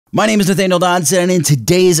My name is Nathaniel Dodson, and in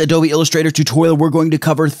today's Adobe Illustrator tutorial, we're going to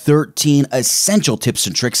cover 13 essential tips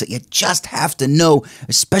and tricks that you just have to know,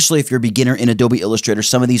 especially if you're a beginner in Adobe Illustrator.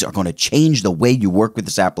 Some of these are going to change the way you work with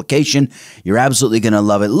this application. You're absolutely going to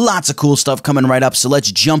love it. Lots of cool stuff coming right up, so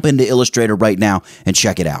let's jump into Illustrator right now and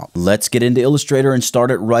check it out. Let's get into Illustrator and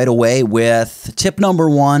start it right away with tip number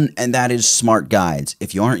 1, and that is Smart Guides.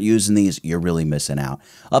 If you aren't using these, you're really missing out.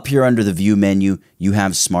 Up here under the View menu, you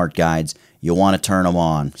have Smart Guides. You'll want to turn them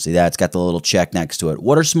on. See that? It's got the little check next to it.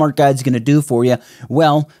 What are Smart Guides going to do for you?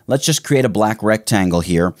 Well, let's just create a black rectangle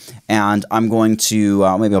here, and I'm going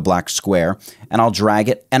to, maybe a black square, and I'll drag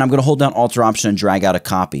it, and I'm going to hold down Alt-Option and drag out a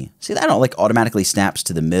copy. See that? It automatically snaps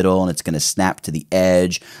to the middle, and it's going to snap to the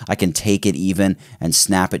edge. I can take it even and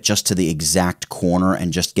snap it just to the exact corner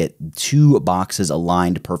and just get 2 boxes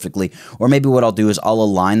aligned perfectly. Or maybe what I'll do is I'll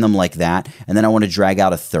align them like that, and then I want to drag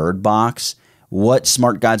out a 3rd box. What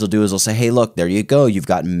Smart Guides will do is they'll say, hey, look, there you go. You've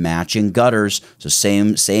got matching gutters. So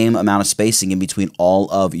same amount of spacing in between all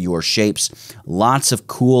of your shapes. Lots of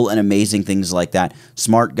cool and amazing things like that.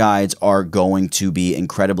 Smart Guides are going to be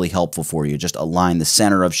incredibly helpful for you. Just align the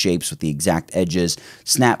center of shapes with the exact edges,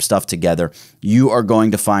 snap stuff together. You are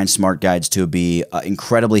going to find Smart Guides to be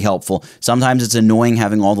incredibly helpful. Sometimes it's annoying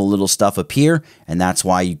having all the little stuff appear, and that's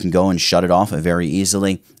why you can go and shut it off very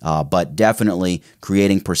easily. But definitely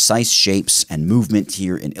creating precise shapes and movement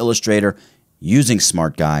here in Illustrator using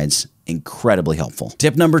Smart Guides, incredibly helpful.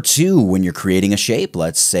 Tip number 2, when you're creating a shape,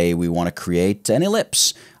 let's say we want to create an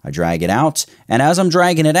ellipse. I drag it out, and as I'm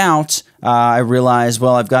dragging it out, I realize,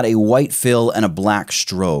 well, I've got a white fill and a black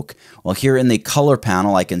stroke. Well, here in the color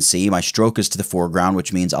panel, I can see my stroke is to the foreground,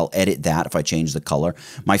 which means I'll edit that if I change the color.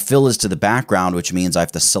 My fill is to the background, which means I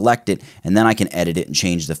have to select it, and then I can edit it and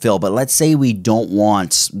change the fill. But let's say we don't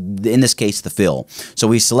want, in this case, the fill. So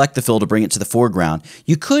we select the fill to bring it to the foreground.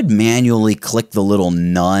 You could manually click the little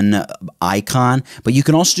none icon, but you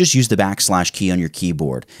can also just use the / key on your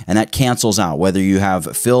keyboard, and that cancels out whether you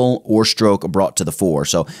have fill or stroke brought to the fore.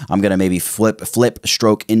 So I'm going to maybe flip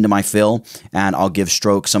stroke into my fill, and I'll give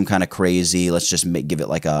stroke some kind of crazy, let's just give it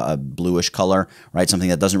like a bluish color, right? Something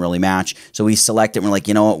that doesn't really match. So we select it, and we're like,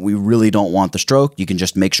 you know what? We really don't want the stroke. You can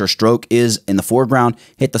just make sure stroke is in the foreground,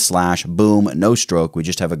 hit the /, boom, no stroke. We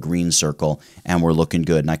just have a green circle, and we're looking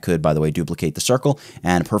good. And I could, by the way, duplicate the circle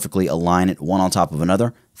and perfectly align it one on top of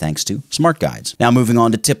another, thanks to Smart Guides. Now moving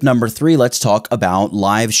on to tip number 3, let's talk about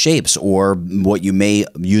live shapes, or what you may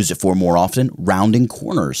use it for more often, rounding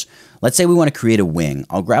corners. Let's say we want to create a wing.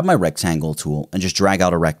 I'll grab my rectangle tool and just drag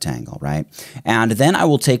out a rectangle, right? And then I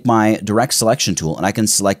will take my direct selection tool, and I can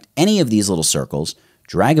select any of these little circles,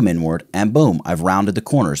 drag them inward, and boom, I've rounded the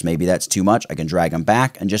corners. Maybe that's too much. I can drag them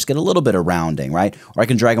back and just get a little bit of rounding, right? Or I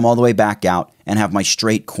can drag them all the way back out and have my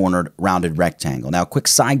straight cornered rounded rectangle. Now, a quick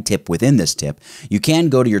side tip within this tip, you can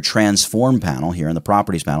go to your transform panel here in the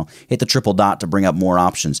properties panel, hit the triple dot to bring up more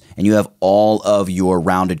options, and you have all of your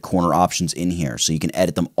rounded corner options in here. So you can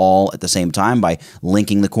edit them all at the same time by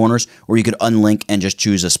linking the corners, or you could unlink and just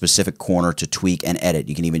choose a specific corner to tweak and edit.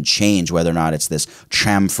 You can even change whether or not it's this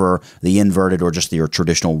chamfer, the inverted, or just your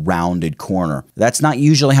traditional rounded corner. That's not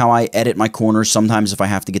usually how I edit my corners. Sometimes if I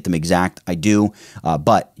have to get them exact, I do.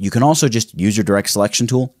 But you can also just use your direct selection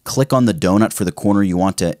tool, click on the donut for the corner you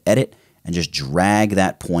want to edit, and just drag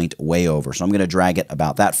that point way over. So I'm going to drag it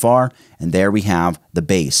about that far, and there we have the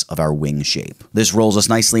base of our wing shape. This rolls us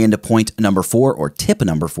nicely into point number 4, or tip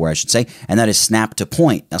number 4, I should say, and that is snap to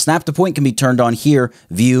point. Now, snap to point can be turned on here,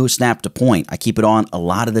 view, snap to point. I keep it on a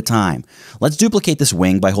lot of the time. Let's duplicate this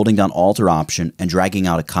wing by holding down Alt or Option and dragging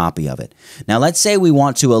out a copy of it. Now, let's say we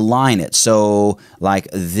want to align it. So like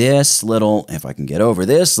this little, if I can get over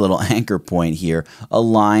this little anchor point here,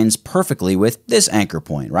 aligns perfectly with this anchor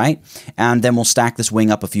point, right? And then we'll stack this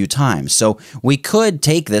wing up a few times. So we could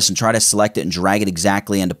take this and try to select it and drag it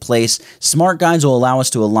exactly into place. Smart Guides will allow us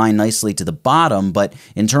to align nicely to the bottom, but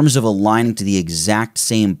in terms of aligning to the exact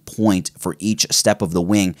same point for each step of the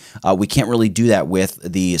wing, we can't really do that with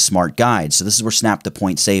the Smart Guides. So this is where Snap to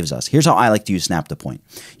Point saves us. Here's how I like to use Snap to Point.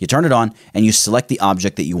 You turn it on, and you select the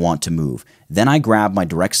object that you want to move. Then I grab my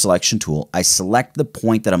direct selection tool. I select the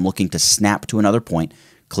point that I'm looking to snap to another point.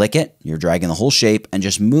 Click it, you're dragging the whole shape, and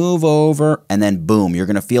just move over, and then boom, you're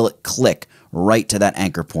going to feel it click right to that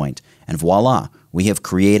anchor point. And voila, we have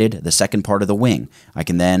created the second part of the wing. I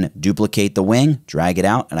can then duplicate the wing, drag it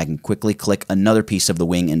out, and I can quickly click another piece of the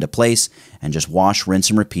wing into place. and just wash, rinse,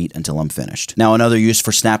 and repeat until I'm finished. Now, another use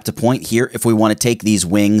for snap to point here, if we want to take these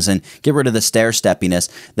wings and get rid of the stair steppiness,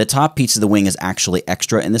 the top piece of the wing is actually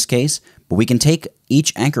extra in this case, but we can take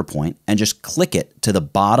each anchor point and just click it to the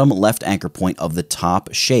bottom left anchor point of the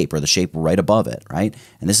top shape, or the shape right above it, right?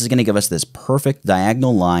 And this is going to give us this perfect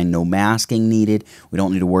diagonal line, no masking needed. We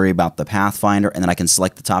don't need to worry about the Pathfinder, and then I can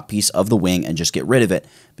select the top piece of the wing and just get rid of it,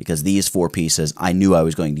 because these 4 pieces I knew I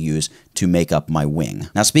was going to use to make up my wing.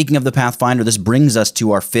 Now, speaking of the Pathfinder, this brings us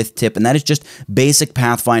to our 5th tip, and that is just basic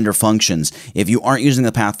Pathfinder functions. If you aren't using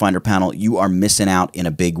the Pathfinder panel, you are missing out in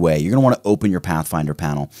a big way. You're going to want to open your Pathfinder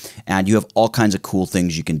panel, and you have all kinds of cool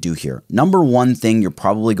things you can do here. Number one thing you're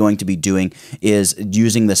probably going to be doing is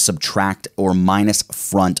using the subtract or minus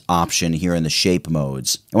front option here in the shape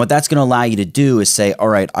modes. And what that's going to allow you to do is say, all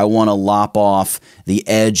right, I want to lop off the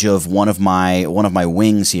edge of one of my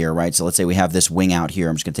wings here, right? So let's say we have this wing out here.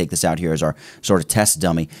 I'm just going to take this out here as our sort of test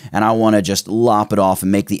dummy, and I want to just lop it off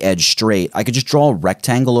and make the edge straight. I could just draw a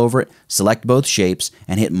rectangle over it, select both shapes,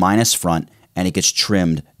 and hit minus front, and it gets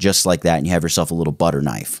trimmed just like that, and you have yourself a little butter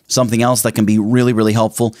knife. Something else that can be really, really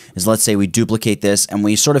helpful is, let's say we duplicate this, and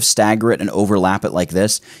we sort of stagger it and overlap it like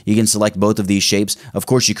this. You can select both of these shapes. Of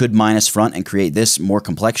course, you could minus front and create this more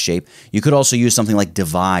complex shape. You could also use something like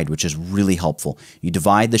divide, which is really helpful. You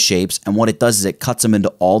divide the shapes, and what it does is it cuts them into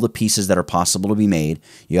all the pieces that are possible to be made.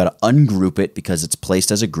 You got to ungroup it because it's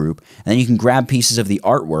placed as a group, and then you can grab pieces of the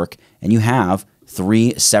artwork, and you have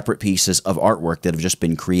 3 separate pieces of artwork that have just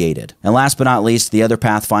been created. And last but not least, the other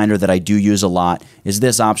Pathfinder that I do use a lot is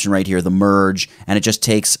this option right here, the merge, and it just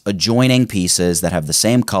takes adjoining pieces that have the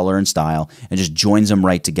same color and style and just joins them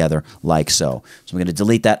right together like so. So I'm going to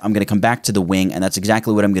delete that. I'm going to come back to the wing, and that's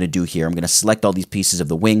exactly what I'm going to do here. I'm going to select all these pieces of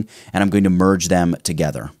the wing, and I'm going to merge them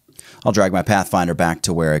together. I'll drag my Pathfinder back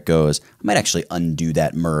to where it goes. I might actually undo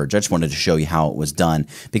that merge. I just wanted to show you how it was done,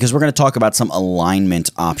 because we're going to talk about some alignment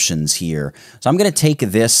options here. So I'm going to take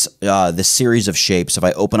this series of shapes. If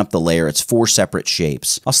I open up the layer, it's 4 separate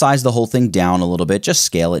shapes. I'll size the whole thing down a little bit, just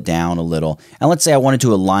scale it down a little. And let's say I wanted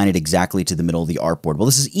to align it exactly to the middle of the artboard. Well,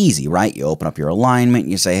 this is easy, right? You open up your alignment,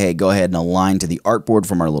 and you say, hey, go ahead and align to the artboard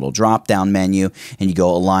from our little drop-down menu, and you go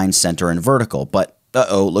align, center, and vertical. But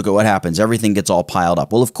uh-oh, look at what happens. Everything gets all piled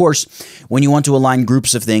up. Well, of course, when you want to align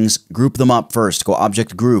groups of things, group them up first. Go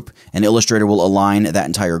Object Group, and Illustrator will align that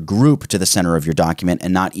entire group to the center of your document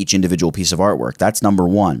and not each individual piece of artwork. That's number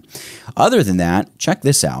one. Other than that, check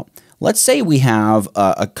this out. Let's say we have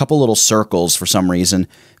a couple little circles for some reason.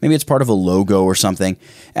 Maybe it's part of a logo or something.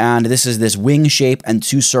 And this is this wing shape and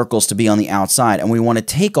 2 circles to be on the outside. And we want to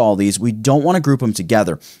take all these. We don't want to group them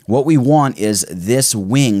together. What we want is this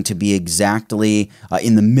wing to be exactly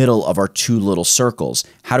in the middle of our 2 little circles.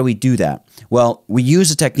 How do we do that? Well, we use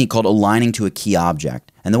a technique called aligning to a key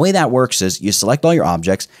object. And the way that works is you select all your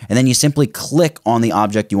objects, and then you simply click on the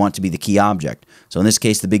object you want to be the key object. So in this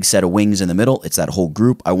case, the big set of wings in the middle, it's that whole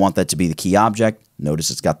group. I want that to be the key object.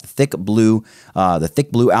 Notice it's got the thick blue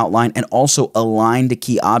outline, and also align to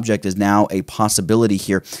key object is now a possibility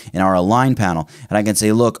here in our align panel. And I can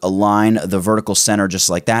say, look, align the vertical center just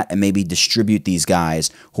like that, and maybe distribute these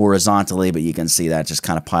guys horizontally, but you can see that just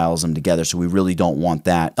kind of piles them together, so we really don't want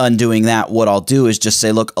that. Undoing that, what I'll do is just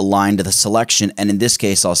say, look, align to the selection, and in this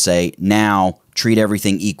case, I'll say, now treat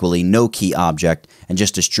everything equally, no key object, and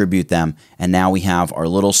just distribute them. And now we have our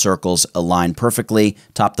little circles aligned perfectly,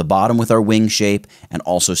 top to bottom with our wing shape, and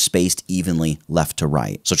also spaced evenly left to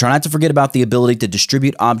right. So try not to forget about the ability to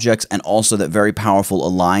distribute objects, and also that very powerful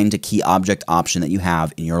align to key object option that you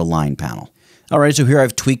have in your align panel. Alright, so here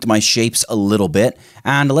I've tweaked my shapes a little bit,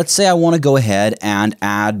 and let's say I want to go ahead and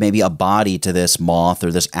add maybe a body to this moth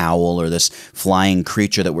or this owl or this flying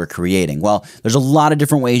creature that we're creating. Well, there's a lot of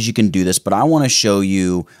different ways you can do this, but I want to show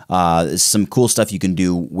you some cool stuff you can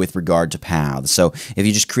do with regard to paths. So if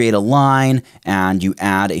you just create a line and you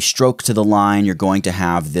add a stroke to the line, you're going to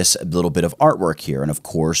have this little bit of artwork here. And of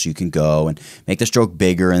course, you can go and make the stroke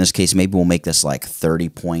bigger. In this case, maybe we'll make this like 30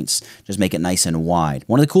 points. Just make it nice and wide.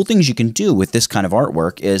 One of the cool things you can do with this kind of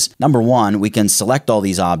artwork is, number one, we can select all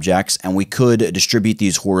these objects, and we could distribute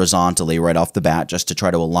these horizontally right off the bat just to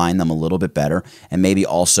try to align them a little bit better, and maybe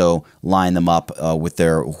also line them up with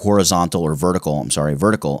their horizontal or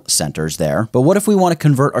vertical centers there. But what if we want to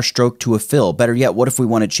convert our stroke to a fill? Better yet, what if we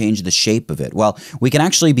want to change the shape of it? Well, we can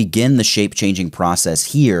actually begin the shape changing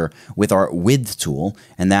process here with our width tool,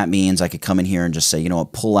 and that means I could come in here and just say, you know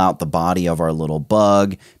what, pull out the body of our little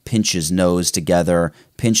bug, pinch his nose together,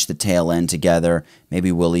 pinch the tail end together.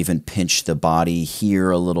 Maybe we'll even pinch the body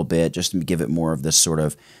here a little bit just to give it more of this sort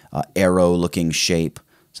of arrow looking shape,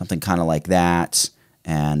 something kind of like that.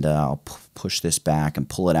 and I'll push this back and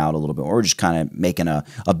pull it out a little bit. We're just kind of making a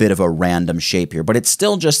bit of a random shape here, but it's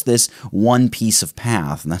still just this one piece of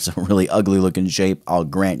path, and that's a really ugly looking shape, I'll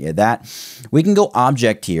grant you that. We can go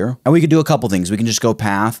object here, and we can do a couple things. We can just go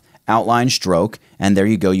path, outline, stroke, and there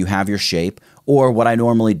you go, you have your shape. Or what I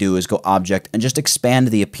normally do is go object and just expand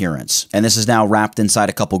the appearance. And this is now wrapped inside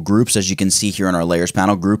a couple groups, as you can see here in our layers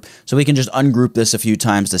panel group. So we can just ungroup this a few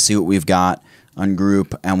times to see what we've got.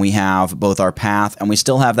 Ungroup, and we have both our path, and we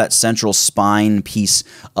still have that central spine piece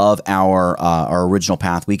of our original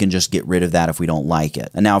path. We can just get rid of that if we don't like it.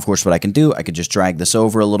 And now, of course, what I can do, I could just drag this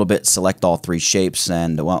over a little bit, select all three shapes,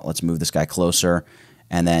 and, well, let's move this guy closer,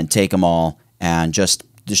 and then take them all and just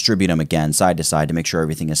distribute them again side to side to make sure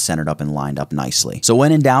everything is centered up and lined up nicely. So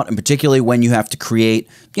when in doubt, and particularly when you have to create,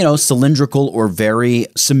 you know, cylindrical or very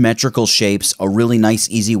symmetrical shapes, a really nice,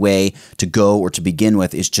 easy way to go or to begin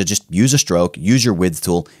with is to just use a stroke, use your width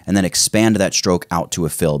tool, and then expand that stroke out to a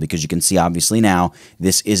fill, because you can see obviously now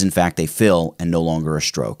this is in fact a fill and no longer a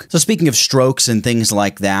stroke. So speaking of strokes and things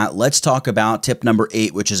like that, let's talk about tip number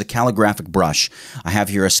 8, which is a calligraphic brush. I have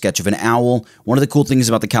here a sketch of an owl. One of the cool things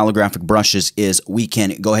about the calligraphic brushes is we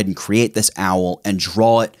can go ahead and create this owl and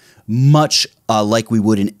draw it much like we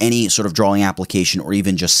would in any sort of drawing application or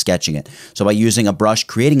even just sketching it. So by using a brush,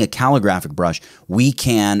 creating a calligraphic brush, we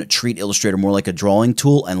can treat Illustrator more like a drawing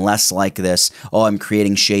tool and less like this, oh, I'm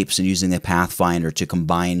creating shapes and using the Pathfinder to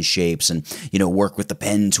combine shapes and, you know, work with the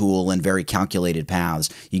pen tool and very calculated paths.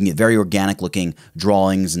 You can get very organic looking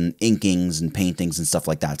drawings and inkings and paintings and stuff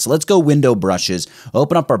like that. So let's go window brushes,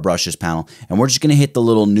 open up our brushes panel, and we're just going to hit the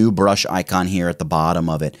little new brush icon here at the bottom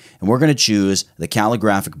of it. And we're going to choose the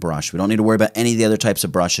calligraphic brush. We don't need to worry about any of the other types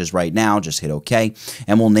of brushes right now. Just hit OK,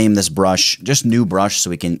 and we'll name this brush just new brush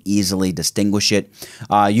so we can easily distinguish it.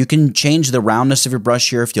 You can change the roundness of your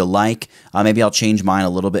brush here if you like. Maybe I'll change mine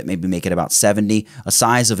a little bit, maybe make it about 70. A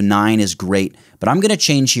size of 9 is great, but I'm going to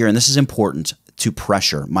change here, and this is important, to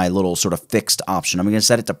pressure, my little sort of fixed option. I'm going to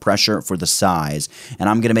set it to pressure for the size, and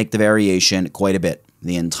I'm going to make the variation quite a bit.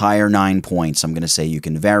 The entire 9 points. I'm going to say you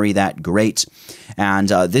can vary that. Great. And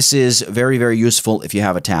this is very, very useful if you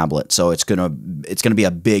have a tablet. So it's going to be a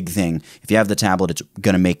big thing. If you have the tablet, it's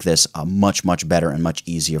going to make this much, much better and much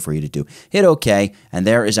easier for you to do. Hit OK, and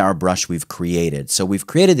there is our brush we've created. So we've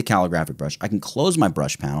created the calligraphic brush. I can close my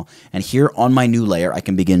brush panel, and here on my new layer, I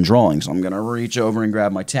can begin drawing. So I'm going to reach over and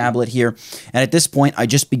grab my tablet here. And at this point, I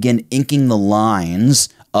just begin inking the lines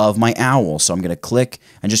of my owl. So I'm going to click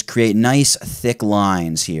and just create nice thick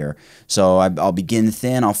lines here. So I'll begin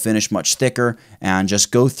thin, I'll finish much thicker, and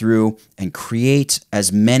just go through and create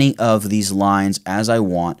as many of these lines as I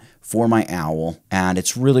want for my owl. And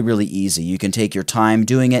it's really, really easy. You can take your time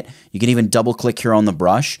doing it. You can even double click here on the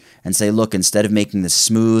brush and say, look, instead of making this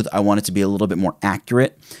smooth, I want it to be a little bit more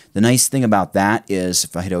accurate. The nice thing about that is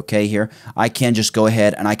if I hit OK here, I can just go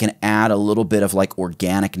ahead and I can add a little bit of like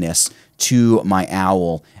organicness to my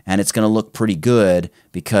owl, and it's going to look pretty good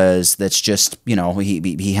because that's just, you know,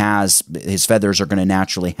 he has, his feathers are going to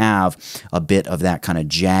naturally have a bit of that kind of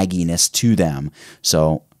jagginess to them.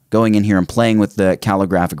 So going in here and playing with the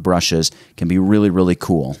calligraphic brushes can be really, really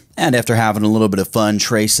cool. And after having a little bit of fun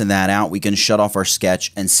tracing that out, we can shut off our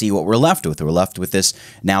sketch and see what we're left with. We're left with this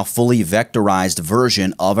now fully vectorized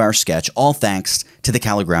version of our sketch, all thanks to the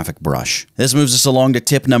calligraphic brush. This moves us along to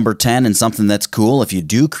tip number 10, and something that's cool. If you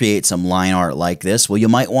do create some line art like this, well, you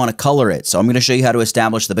might want to color it. So I'm going to show you how to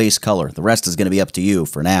establish the base color. The rest is going to be up to you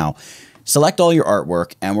for now. Select all your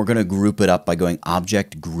artwork, and we're going to group it up by going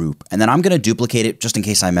Object Group. And then I'm going to duplicate it just in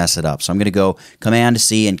case I mess it up. So I'm going to go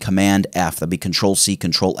Command-C and Command-F. That'd be Control-C,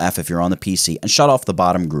 Control-F if you're on the PC, and shut off the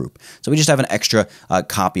bottom group. So we just have an extra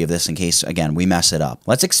copy of this in case, again, we mess it up.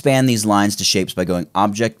 Let's expand these lines to shapes by going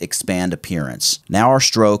Object, Expand Appearance. Now our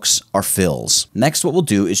strokes are fills. Next, what we'll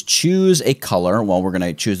do is choose a color. Well, we're going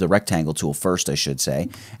to choose the rectangle tool first, I should say.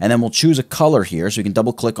 And then we'll choose a color here. So we can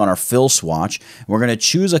double-click on our fill swatch. We're going to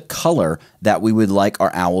choose a color that we would like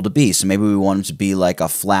our owl to be. So maybe we want it to be like a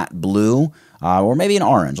flat blue, or maybe an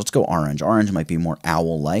orange. Let's go orange. Orange might be more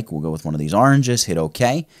owl-like. We'll go with one of these oranges, hit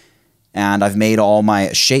OK. And I've made all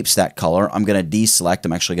my shapes that color. I'm going to deselect.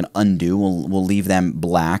 I'm actually going to undo. We'll leave them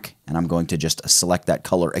black, and I'm going to just select that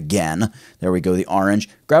color again. There we go, the orange.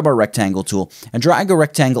 Grab our rectangle tool and drag a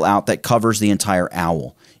rectangle out that covers the entire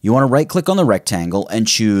owl. You want to right-click on the rectangle and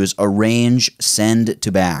choose Arrange, Send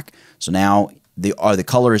to Back. So now the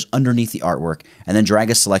color is underneath the artwork, and then drag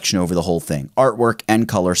a selection over the whole thing. Artwork and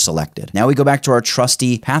color selected. Now we go back to our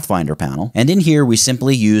trusty Pathfinder panel, and in here we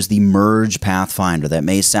simply use the Merge Pathfinder. That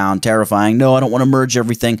may sound terrifying. No, I don't want to merge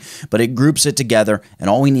everything, but it groups it together, and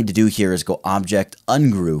all we need to do here is go Object,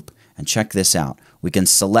 Ungroup, And check this out. We can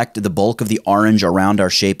select the bulk of the orange around our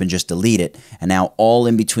shape and just delete it. And now all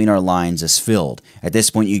in between our lines is filled. At this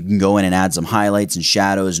point, you can go in and add some highlights and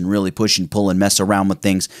shadows and really push and pull and mess around with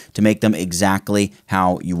things to make them exactly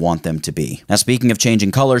how you want them to be. Now, speaking of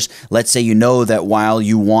changing colors, let's say you know that while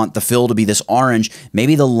you want the fill to be this orange,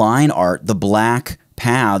 maybe the line art, the black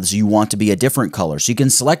paths, you want to be a different color. So you can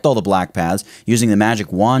select all the black paths using the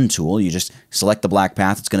magic wand tool. You just select the black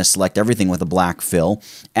path. It's going to select everything with a black fill.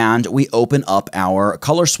 And we open up our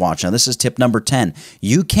color swatch. Now, this is tip number 10.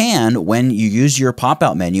 You can, when you use your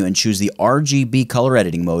pop-out menu and choose the RGB color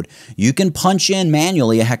editing mode, you can punch in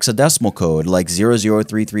manually a hexadecimal code like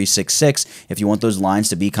 003366 if you want those lines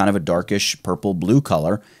to be kind of a darkish purple-blue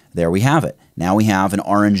color. There we have it. Now we have an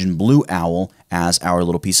orange and blue owl as our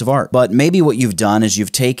little piece of art. But maybe what you've done is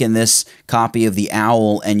you've taken this copy of the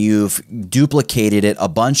owl and you've duplicated it a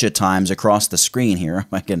bunch of times across the screen here.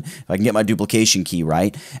 If I can get my duplication key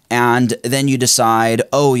right. And then you decide,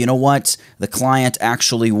 oh, you know what? The client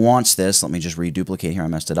actually wants this. Let me just reduplicate here. I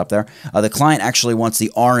messed it up there. The client actually wants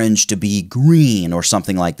the orange to be green or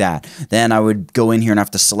something like that. Then I would go in here and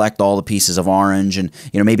have to select all the pieces of orange, and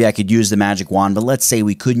maybe I could use the magic wand, but let's say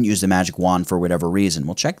we couldn't use the magic wand for whatever reason.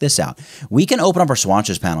 Well, check this out. We can open up our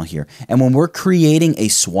swatches panel here, and when we're creating a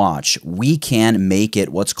swatch, we can make it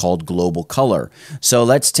what's called global color. So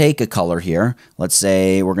let's take a color here. Let's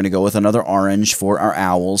say we're going to go with another orange for our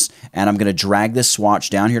owls, and I'm going to drag this swatch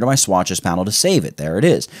down here to my swatches panel to save it. There it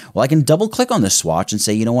is. Well, I can double click on this swatch and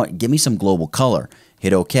say, you know what, give me some global color.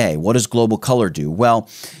 Hit OK. What does global color do? Well,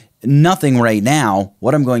 nothing right now.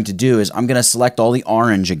 What I'm going to do is I'm going to select all the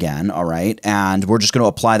orange again, all right, and we're just going to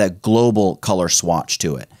apply that global color swatch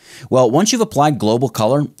to it. Well, once you've applied global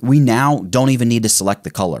color, we now don't even need to select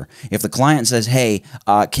the color. If the client says, hey,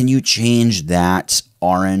 can you change that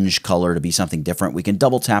orange color to be something different, we can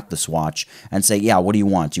double tap the swatch and say, yeah, what do you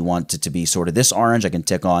want? Do you want it to be sort of this orange? I can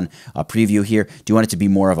tick on a preview here. Do you want it to be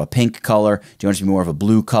more of a pink color? Do you want it to be more of a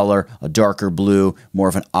blue color, a darker blue, more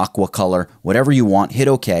of an aqua color? Whatever you want, hit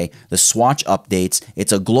OK. The swatch updates.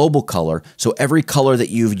 It's a global color, so every color that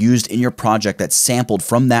you've used in your project that's sampled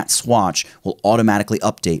from that swatch will automatically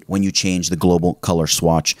update when you change the global color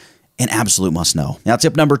swatch. An absolute must know. Now,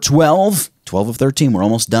 tip number 12 of 13, we're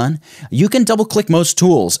almost done. You can double click most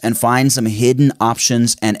tools and find some hidden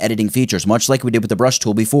options and editing features, much like we did with the brush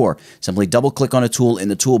tool before. Simply double click on a tool in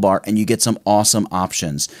the toolbar and you get some awesome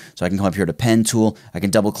options. So I can come up here to pen tool, I can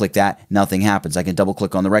double click that, nothing happens. I can double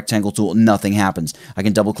click on the rectangle tool, nothing happens. I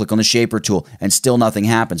can double click on the shaper tool and still nothing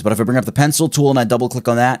happens. But if I bring up the pencil tool and I double click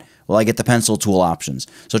on that, well, I get the pencil tool options.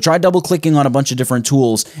 So try double clicking on a bunch of different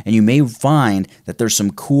tools and you may find that there's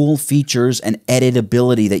some cool features and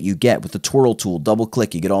editability that you get with the tool tool. Double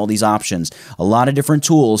click, you get all these options, a lot of different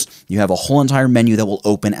tools. You have a whole entire menu that will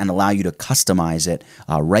open and allow you to customize it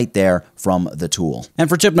right there from the tool. And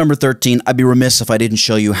for tip number 13, I'd be remiss if I didn't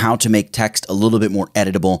show you how to make text a little bit more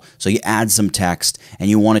editable. So you add some text and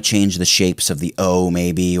you want to change the shapes of the O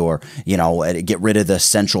maybe, or get rid of the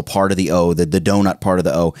central part of the O, the donut part of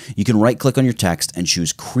the O. You can right click on your text and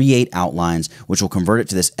choose create outlines, which will convert it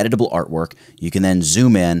to this editable artwork. You can then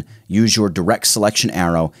zoom in, use your direct selection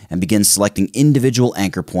arrow and begin selecting individual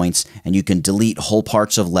anchor points, and you can delete whole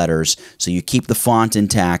parts of letters. So you keep the font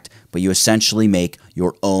intact, but you essentially make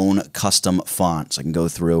your own custom font. So I can go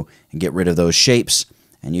through and get rid of those shapes,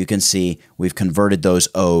 and you can see we've converted those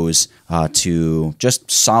O's to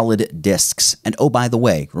just solid discs. And oh, by the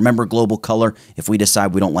way, remember global color? If we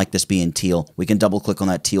decide we don't like this being teal, we can double click on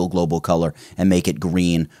that teal global color and make it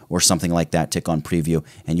green or something like that. Tick on preview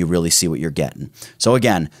and you really see what you're getting. So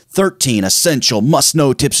again, 13 essential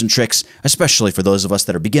must-know tips and tricks, especially for those of us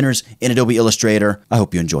that are beginners in Adobe Illustrator. I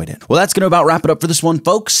hope you enjoyed it. Well, that's going to about wrap it up for this one,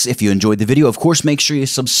 folks. If you enjoyed the video, of course, make sure you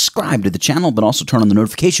subscribe to the channel, but also turn on the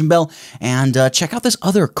notification bell and check out this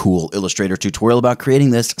other cool Illustrator tutorial about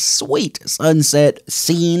creating this sweet sunset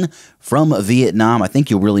scene from Vietnam. I think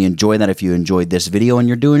you'll really enjoy that if you enjoyed this video and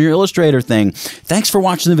you're doing your Illustrator thing. Thanks for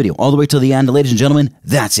watching the video all the way till the end. Ladies and gentlemen,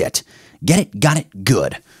 that's it. Get it, got it,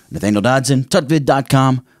 good. Nathaniel Dodson,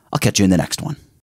 tutvid.com. I'll catch you in the next one.